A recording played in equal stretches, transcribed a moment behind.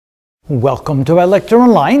Welcome to Lecture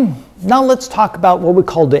Online. Now let's talk about what we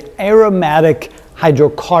call the aromatic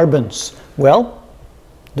hydrocarbons. Well,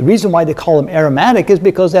 the reason why they call them aromatic is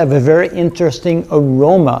because they have a very interesting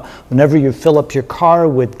aroma. Whenever you fill up your car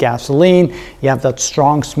with gasoline, you have that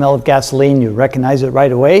strong smell of gasoline, you recognize it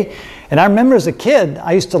right away. And I remember as a kid,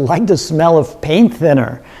 I used to like the smell of paint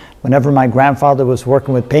thinner. Whenever my grandfather was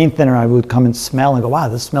working with paint thinner, I would come and smell and go, wow,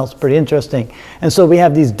 this smells pretty interesting. And so we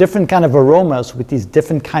have these different kind of aromas with these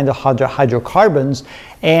different kind of hydrocarbons.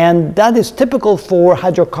 And that is typical for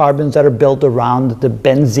hydrocarbons that are built around the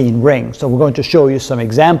benzene ring. So we're going to show you some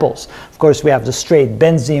examples. Of course, we have the straight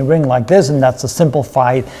benzene ring like this, and that's a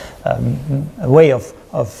simplified way of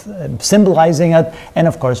symbolizing it. And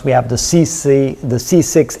of course, we have the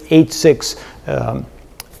C6H6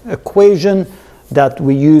 equation that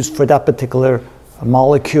we use for that particular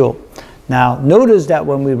molecule. Now, notice that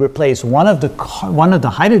when we replace one of the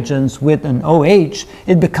hydrogens with an OH,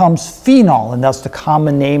 it becomes phenol, and that's the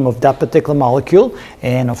common name of that particular molecule.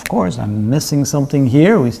 And of course, I'm missing something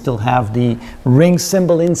here. We still have the ring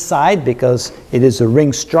symbol inside because it is a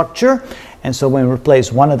ring structure. And so when we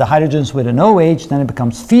replace one of the hydrogens with an OH, then it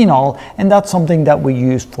becomes phenol, and that's something that we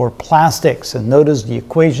use for plastics. And notice the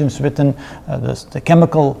equation is written, the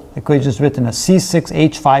chemical equation is written as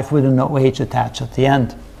C6H5 with an OH attached at the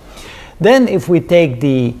end. Then if we take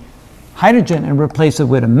the hydrogen and replace it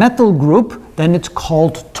with a methyl group, then it's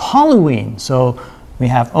called toluene. So we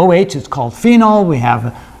have OH, it's called phenol. We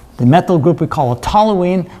have the methyl group, we call it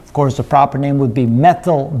toluene. Of course, the proper name would be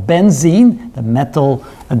methyl benzene, the methyl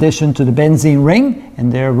addition to the benzene ring,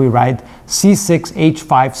 and there we write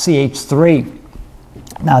C6H5CH3.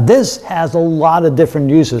 Now this has a lot of different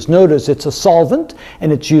uses. Notice it's a solvent,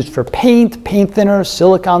 and it's used for paint, paint thinner,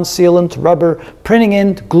 silicone sealant, rubber, printing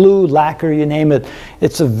ink, glue, lacquer, you name it.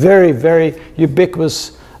 It's a very, very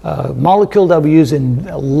ubiquitous molecule that we use in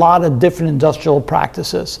a lot of different industrial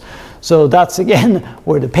practices. So that's again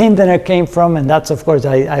where the paint thinner came from, and that's, of course,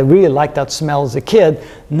 I really liked that smell as a kid.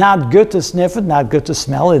 Not good to sniff it, not good to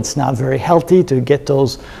smell it. It's not very healthy to get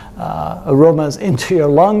those aromas into your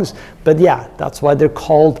lungs. But yeah, that's why they're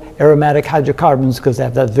called aromatic hydrocarbons, because they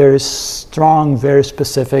have that very strong, very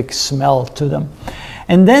specific smell to them.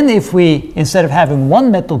 And then if we, instead of having one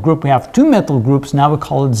methyl group, we have two methyl groups, now we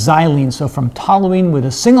call it xylene. So from toluene with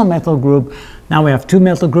a single methyl group, now we have two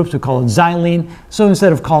methyl groups, we call it xylene. So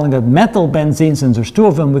instead of calling it methyl benzene, since there's two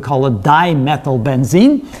of them, we call it dimethyl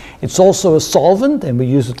benzene. It's also a solvent, and we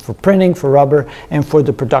use it for printing, for rubber, and for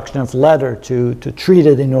the production of leather, to treat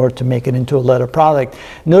it in order to make it into a leather product.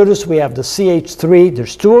 Notice we have the CH3,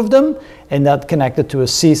 there's two of them, and that connected to a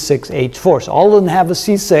C6H4. So all of them have a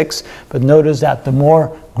C6, but notice that the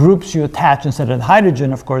more groups you attach instead of the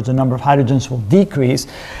hydrogen, of course, the number of hydrogens will decrease.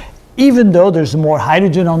 Even though there's more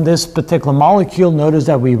hydrogen on this particular molecule, notice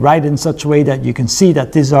that we write in such a way that you can see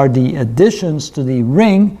that these are the additions to the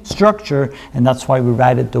ring structure, and that's why we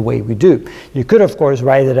write it the way we do. You could, of course,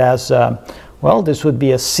 write it as, well, this would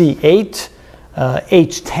be a C8,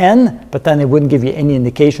 H10, but then it wouldn't give you any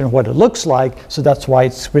indication of what it looks like, so that's why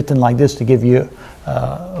it's written like this, to give you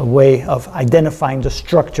a way of identifying the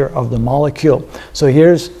structure of the molecule. So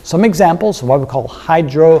here's some examples of what we call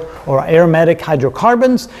aromatic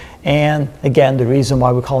hydrocarbons, and again, the reason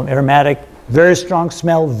why we call them aromatic: very strong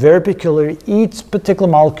smell, very peculiar. Each particular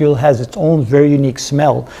molecule has its own very unique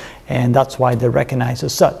smell, and that's why they're recognized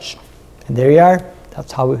as such. And there you are.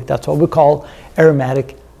 That's what we call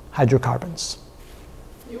aromatic hydrocarbons.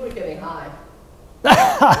 You were getting high.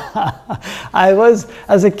 I was,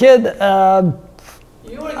 as a kid.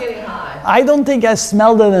 You were getting high. I don't think I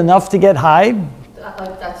smelled it enough to get high.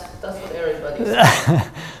 That's what everybody says.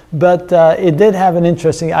 But it did have an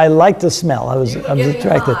interesting. I liked the smell. I was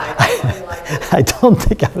attracted. I don't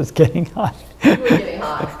think I was getting high. You were getting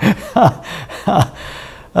high.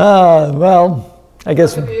 Well, I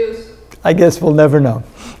guess we'll never know.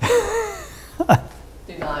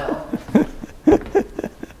 Denial.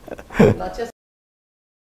 Not just